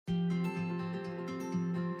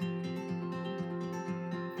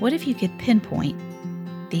What if you could pinpoint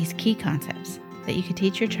these key concepts that you could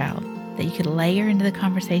teach your child, that you could layer into the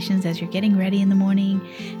conversations as you're getting ready in the morning,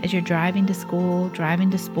 as you're driving to school, driving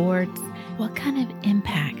to sports? What kind of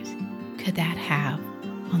impact could that have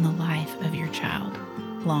on the life of your child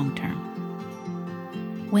long term?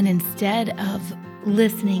 When instead of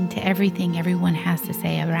listening to everything everyone has to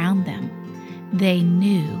say around them, they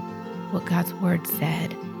knew what God's word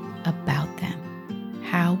said about them,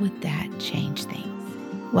 how would that change things?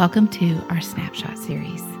 Welcome to our Snapshot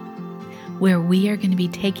series, where we are going to be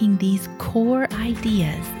taking these core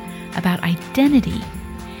ideas about identity,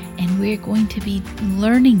 and we're going to be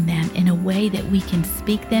learning them in a way that we can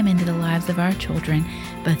speak them into the lives of our children,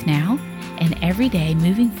 both now and every day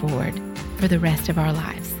moving forward for the rest of our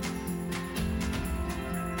lives.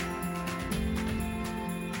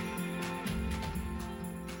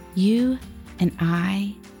 You and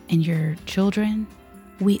I and your children,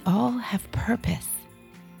 we all have purpose.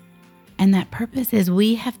 And that purpose is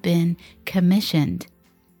we have been commissioned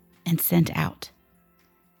and sent out.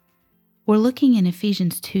 We're looking in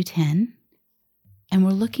Ephesians 2:10, and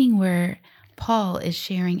we're looking where Paul is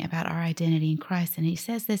sharing about our identity in Christ. And he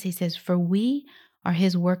says this, he says, "For we are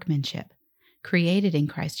his workmanship, created in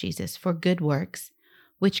Christ Jesus for good works,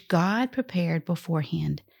 which God prepared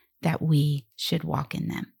beforehand that we should walk in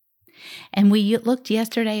them." And we looked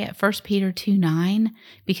yesterday at 1 Peter 2:9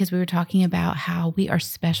 because we were talking about how we are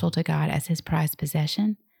special to God as his prized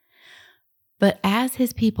possession. But as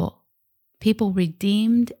his people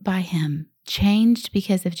redeemed by him, changed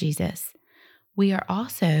because of Jesus, we are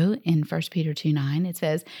also, in 1 Peter 2:9, it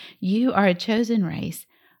says, "You are a chosen race,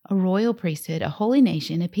 a royal priesthood, a holy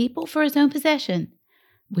nation, a people for his own possession."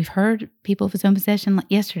 We've heard people for his own possession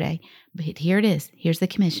yesterday, but here it is. Here's the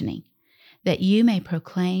commissioning. "That you may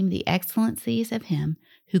proclaim the excellencies of him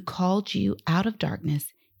who called you out of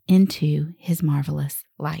darkness into his marvelous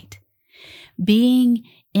light." Being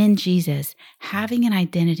in Jesus, having an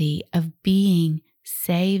identity of being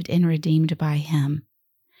saved and redeemed by him,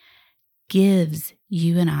 gives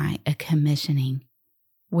you and I a commissioning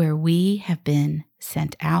where we have been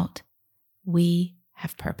sent out. We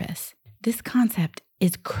have purpose. This concept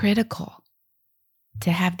is critical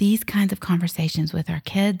to have these kinds of conversations with our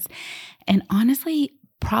kids, and honestly,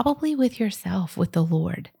 probably with yourself, with the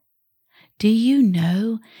Lord. Do you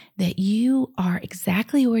know that you are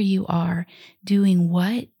exactly where you are doing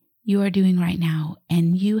what you are doing right now,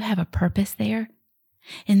 and you have a purpose there?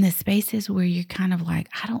 In the spaces where you're kind of like,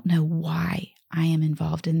 I don't know why I am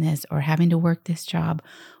involved in this, or having to work this job,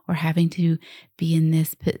 or having to be in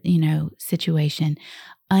this, situation.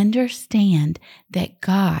 Understand that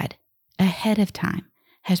God, ahead of time,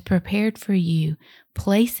 has prepared for you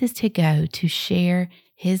places to go to share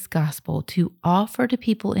his gospel, to offer to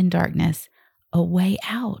people in darkness a way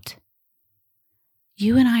out.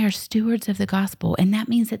 You and I are stewards of the gospel, and that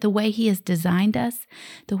means that the way he has designed us,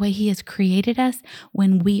 the way he has created us,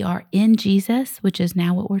 when we are in Jesus, which is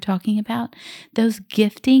now what we're talking about, those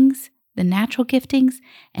giftings, the natural giftings,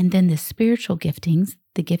 and then the spiritual giftings,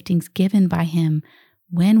 the giftings given by him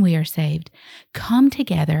when we are saved, come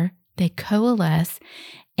together. They coalesce,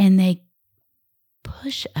 and they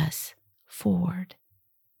push us forward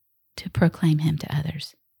to proclaim him to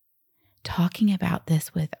others. Talking about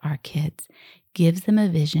this with our kids gives them a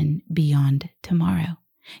vision beyond tomorrow.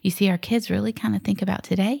 You see, our kids really kind of think about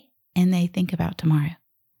today, and they think about tomorrow.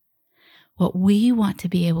 What we want to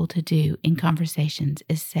be able to do in conversations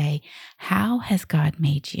is say, how has God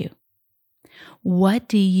made you? What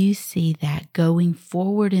do you see that going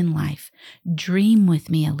forward in life? Dream with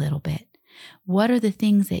me a little bit. What are the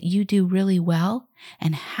things that you do really well?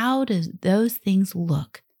 And how does those things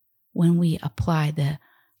look when we apply the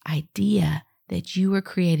idea that you were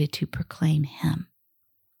created to proclaim him?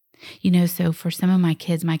 So for some of my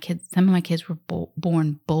kids were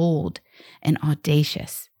born bold and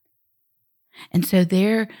audacious. And so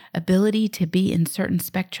their ability to be in certain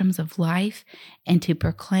spectrums of life and to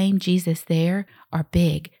proclaim Jesus there are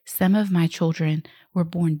big. Some of my children were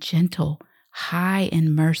born gentle, high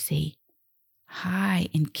in mercy, high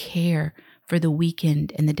in care for the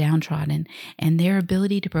weakened and the downtrodden. And their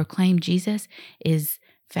ability to proclaim Jesus is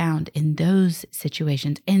found in those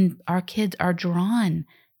situations. And our kids are drawn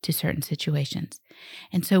to certain situations.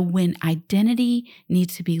 And so when identity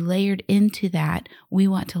needs to be layered into that, we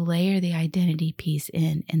want to layer the identity piece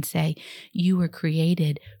in and say, you were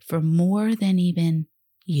created for more than even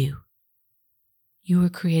you. You were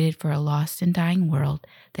created for a lost and dying world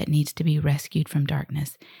that needs to be rescued from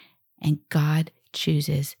darkness. And God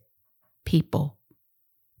chooses people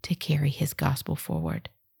to carry his gospel forward.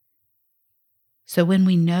 So when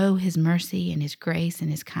we know his mercy and his grace and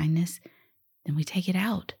his kindness, then we take it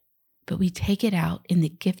out. But we take it out in the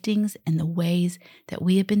giftings and the ways that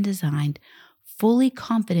we have been designed, fully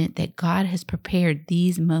confident that God has prepared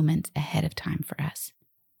these moments ahead of time for us.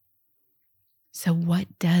 So what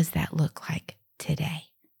does that look like today?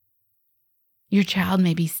 Your child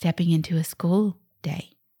may be stepping into a school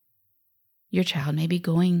day. Your child may be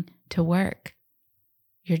going to work.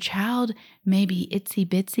 Your child may be itsy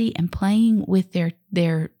bitsy and playing with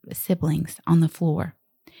their siblings on the floor.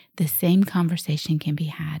 The same conversation can be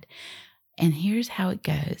had. And here's how it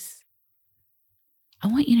goes. I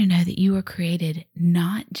want you to know that you were created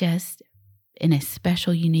not just in a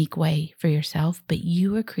special, unique way for yourself, but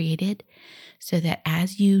you were created so that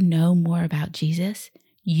as you know more about Jesus,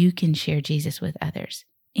 you can share Jesus with others,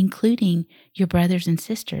 including your brothers and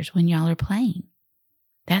sisters when y'all are playing.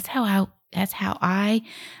 That's how I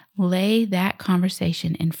lay that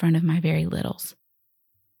conversation in front of my very littles.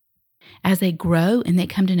 As they grow and they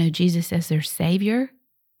come to know Jesus as their Savior,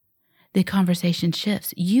 the conversation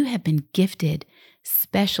shifts. You have been gifted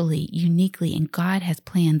specially, uniquely, and God has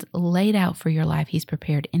plans laid out for your life. He's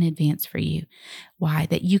prepared in advance for you. Why?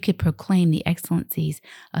 That you could proclaim the excellencies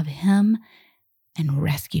of Him and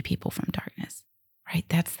rescue people from darkness, right?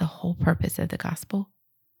 That's the whole purpose of the gospel.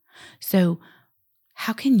 So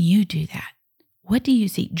how can you do that? What do you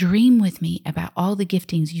see? Dream with me about all the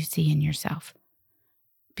giftings you see in yourself,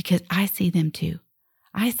 because I see them too.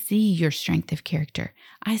 I see your strength of character.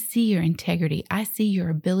 I see your integrity. I see your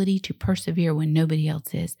ability to persevere when nobody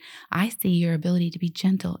else is. I see your ability to be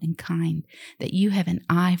gentle and kind, that you have an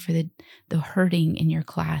eye for the hurting in your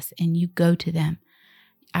class and you go to them.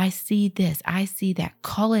 I see this. I see that.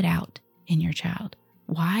 Call it out in your child.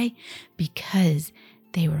 Why? Because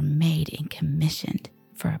they were made and commissioned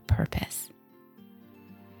for a purpose.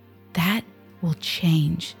 That will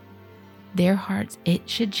change their hearts. It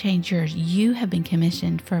should change yours. You have been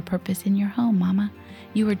commissioned for a purpose in your home, Mama.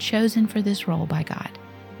 You were chosen for this role by God.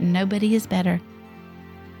 Nobody is better.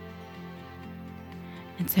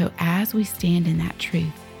 And so as we stand in that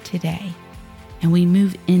truth today and we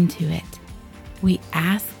move into it, we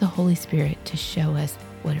ask the Holy Spirit to show us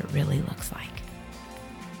what it really looks like.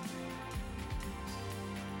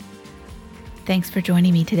 Thanks for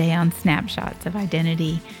joining me today on Snapshots of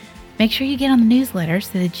Identity. Make sure you get on the newsletter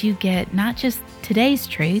so that you get not just today's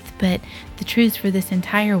truth, but the truths for this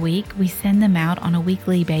entire week. We send them out on a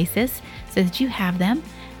weekly basis so that you have them,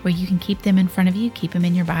 where you can keep them in front of you, keep them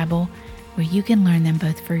in your Bible, where you can learn them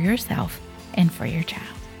both for yourself and for your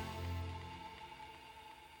child.